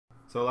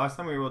So last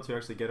time we were able to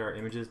actually get our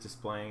images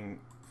displaying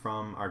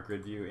from our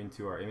grid view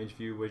into our image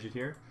view widget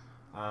here.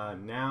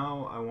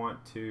 Now I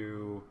want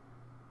to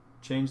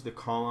change the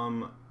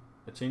column,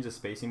 change the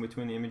spacing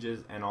between the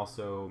images, and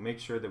also make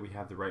sure that we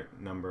have the right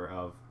number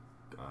of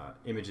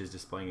images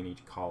displaying in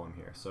each column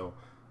here. So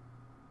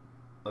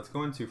let's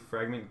go into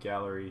fragment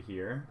gallery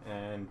here,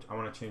 and I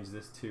want to change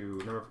this to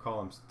number of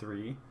columns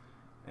 3,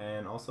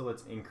 and also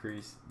let's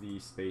increase the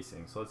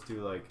spacing. So let's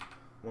do like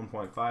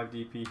 1.5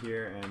 dp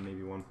here and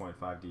maybe 1.5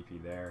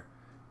 dp there,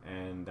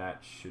 and that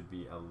should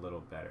be a little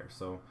better.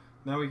 So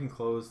now we can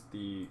close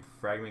the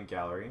fragment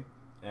gallery,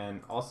 and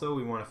also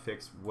we want to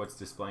fix what's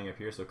displaying up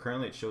here. So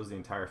currently it shows the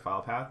entire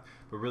file path,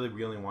 but really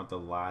we only want the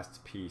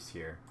last piece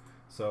here.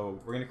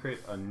 So we're going to create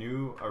a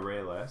new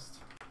array list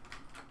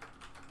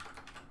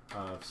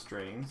of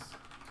strings,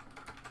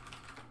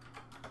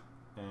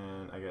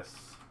 and I guess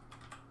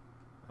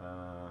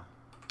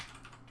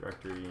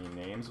directory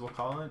names we'll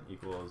call it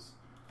equals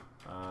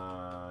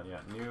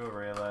new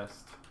array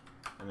list,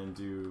 and then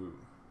do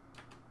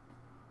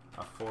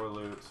a for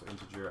loop, so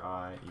integer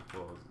I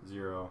equals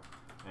 0,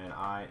 and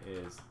I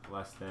is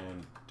less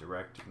than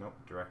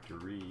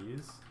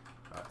directories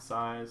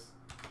size,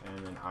 and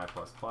then I++.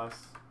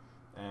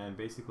 And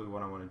basically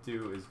what I want to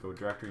do is go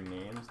directory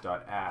names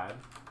dot add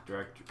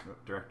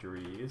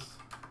directories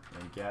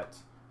and get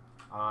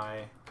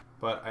I,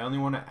 but I only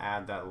want to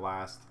add that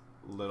last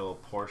little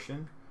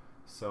portion.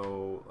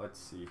 So let's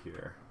see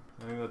here.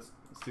 I think let's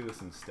do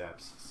this in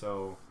steps.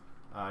 So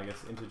I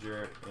guess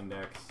integer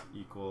index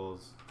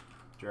equals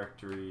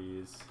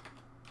directories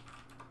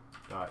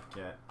dot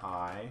get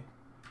I,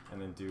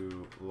 and then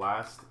do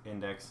last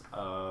index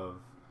of,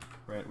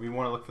 we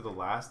want to look for the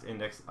last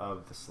index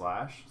of the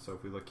slash. So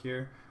if we look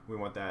here, we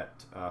want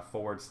that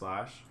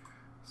 /.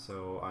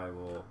 So I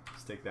will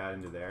stick that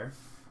into there.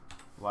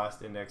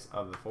 Last index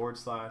of the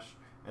 /,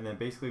 and then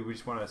basically we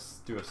just want to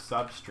do a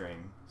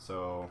substring.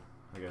 So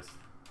I guess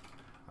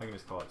I can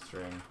just call it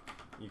string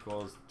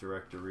equals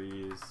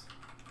directories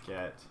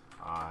get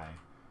I,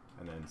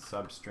 and then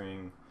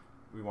substring,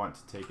 we want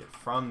to take it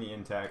from the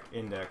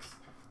index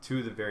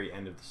to the very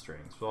end of the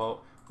string.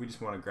 So we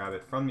just want to grab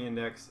it from the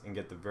index and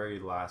get the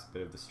very last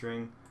bit of the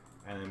string,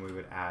 and then we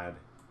would add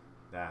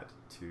that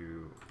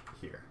to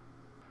here.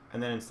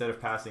 And then instead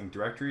of passing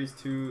directories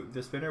to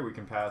the spinner, we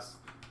can pass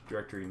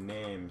directory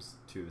names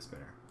to the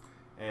spinner.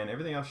 And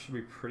everything else should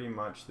be pretty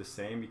much the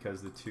same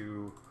because the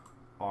two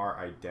are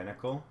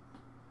identical.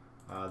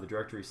 The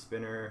directory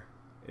spinner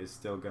is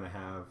still going to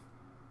have,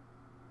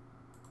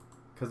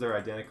 because they're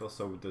identical,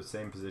 so the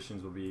same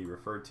positions will be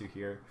referred to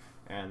here,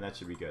 and that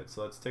should be good.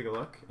 So let's take a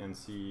look and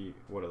see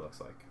what it looks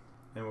like.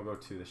 And we'll go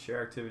to the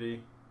share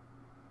activity,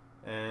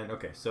 and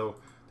okay, so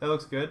that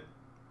looks good.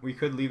 We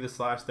could leave the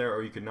slash there,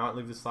 or you could not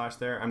leave the slash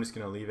there. I'm just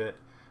going to leave it,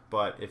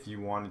 but if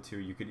you wanted to,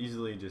 you could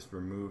easily just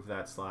remove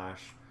that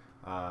slash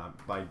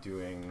by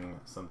doing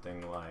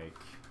something like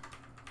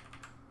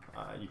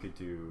you could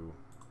do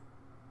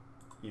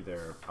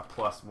either a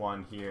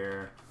 +1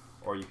 here,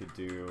 or you could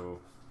do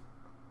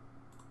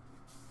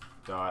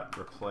dot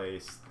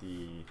replace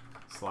the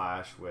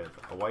slash with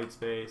a white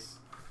space,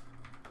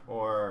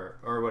 or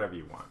whatever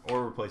you want,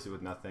 or replace it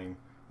with nothing.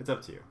 It's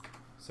up to you.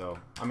 So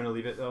I'm going to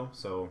leave it though,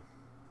 so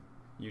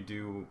you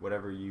do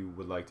whatever you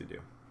would like to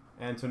do.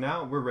 And so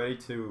now we're ready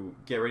to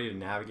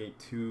navigate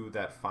to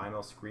that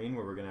final screen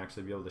where we're going to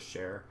actually be able to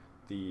share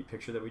the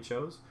picture that we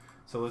chose.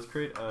 So let's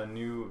create a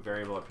new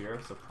variable up here.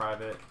 So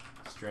private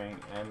string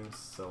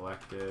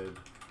mSelected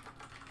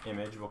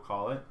image, we'll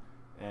call it,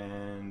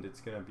 and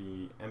it's going to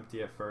be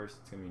empty at first.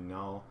 It's going to be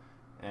null.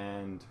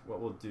 And what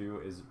we'll do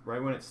is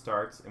right when it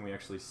starts and we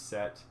actually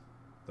set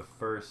the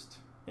first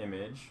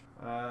image,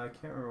 I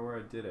can't remember where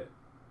I did it.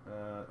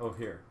 Oh,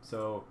 here.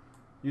 So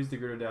use the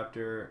grid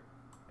adapter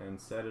and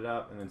set it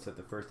up, and then set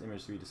the first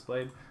image to be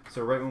displayed.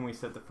 So right when we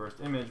set the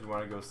first image, we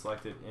want to go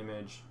selected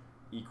image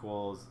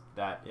equals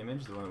that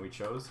image, the one that we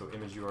chose. So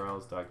image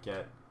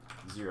URLs.get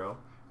 0.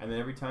 And then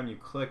every time you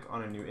click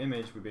on a new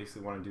image, we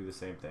basically want to do the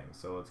same thing.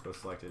 So let's go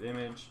selected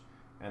image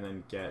and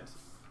then get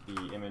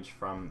the image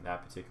from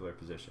that particular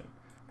position.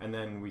 And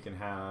then we can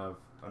have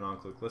an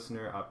on-click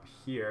listener up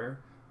here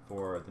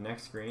for the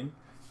next screen.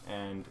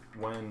 And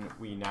when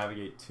we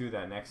navigate to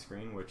that next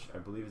screen, which I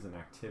believe is an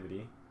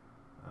activity,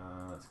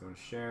 let's go and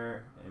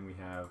share, and we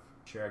have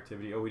share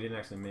activity. Oh, we didn't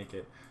actually make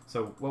it.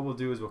 So what we'll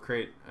do is we'll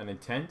create an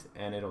intent,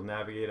 and it'll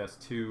navigate us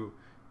to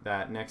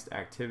that next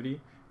activity,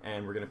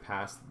 and we're going to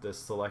pass the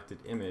selected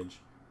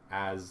image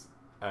as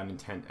an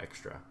intent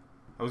extra.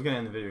 I was going to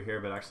end the video here,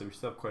 but actually we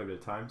still have quite a bit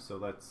of time, so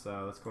let's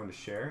go into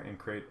share and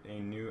create a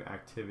new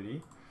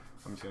activity.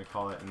 I'm just going to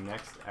call it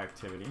next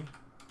activity,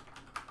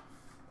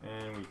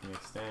 and we can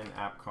extend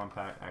app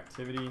compact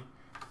activity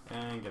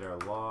and get our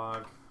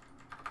log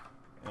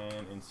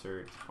and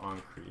insert on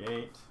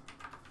create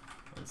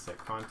and set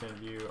content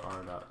view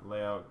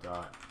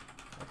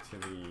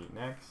r.layout.activity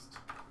next,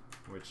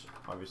 which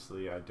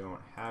obviously I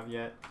don't have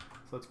yet.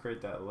 So let's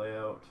create that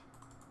layout.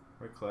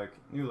 Right click,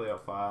 new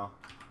layout file,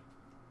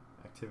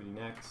 activity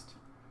next,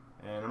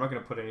 and I'm not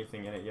going to put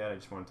anything in it yet. I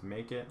just wanted to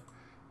make it.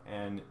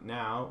 And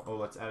now,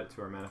 let's add it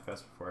to our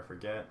manifest before I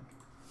forget.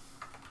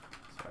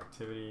 So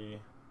activity,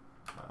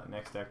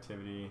 next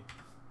activity,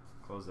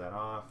 close that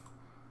off.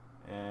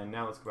 And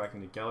now let's go back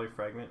into gallery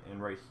fragment,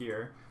 and right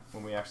here,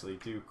 when we actually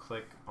do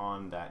click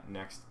on that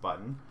next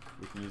button,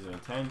 we can use an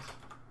intent,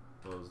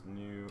 close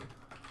new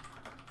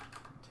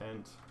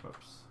intent,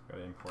 whoops,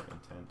 gotta import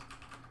intent,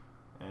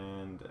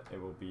 and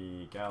it will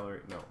be gallery,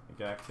 no,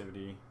 get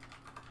activity,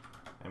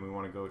 and we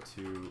want to go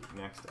to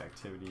next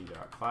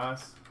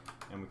activity.class,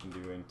 and we can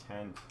do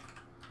intent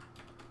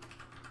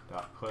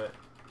dot put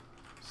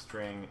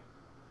string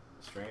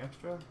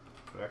extra,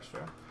 put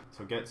extra.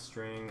 So get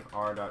string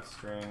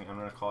r.string, I'm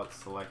going to call it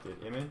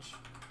selected image,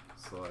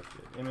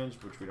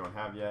 which we don't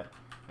have yet,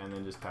 and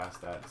then just pass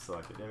that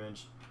selected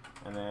image,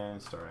 and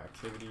then start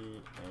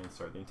activity and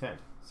start the intent.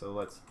 So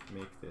let's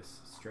make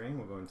this string.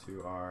 We'll go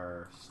into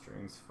our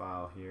strings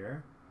file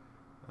here,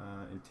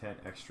 intent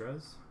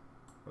extras,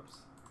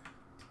 whoops,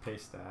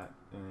 paste that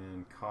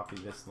and copy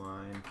this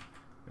line,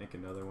 make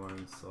another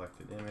one,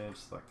 selected image.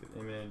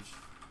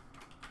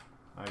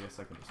 I guess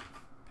I can just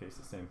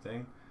paste the same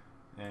thing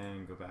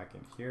and go back in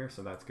here.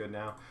 So that's good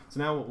now. So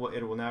now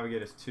it will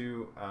navigate us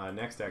to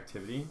next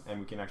activity, and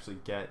we can actually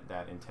get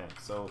that intent.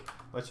 So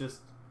let's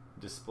just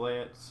display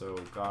it. So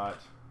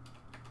got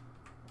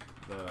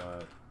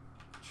the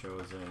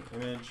chosen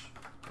image,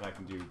 and I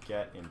can do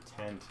get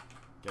intent,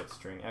 get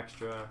string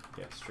extra,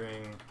 get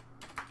string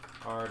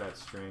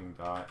r.string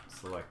dot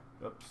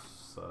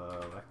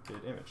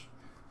selected image.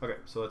 Okay,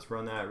 so let's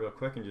run that real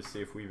quick and just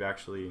see if we've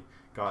actually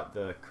got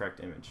the correct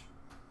image.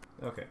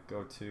 Okay,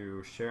 go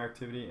to share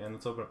activity, and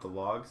let's open up the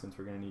log since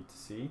we're going to need to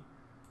see.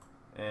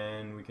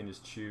 And we can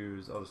just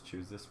choose, I'll just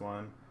choose this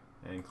one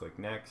and click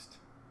next.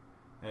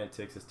 And it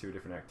takes us to a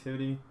different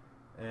activity.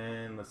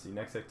 And let's see,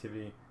 next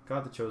activity,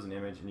 got the chosen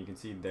image, and you can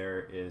see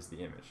there is the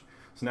image.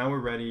 So now we're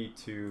ready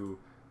to,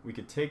 we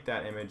could take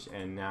that image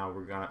and now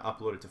we're going to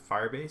upload it to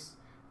Firebase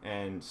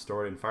and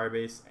store it in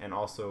Firebase. And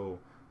also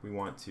we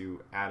want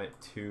to add it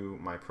to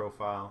my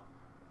profile,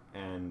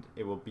 and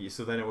it will be,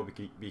 so then it will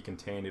be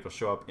contained, it'll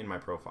show up in my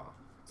profile.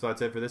 So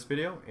that's it for this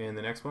video. In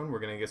the next one, we're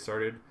going to get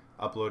started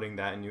uploading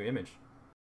that new image.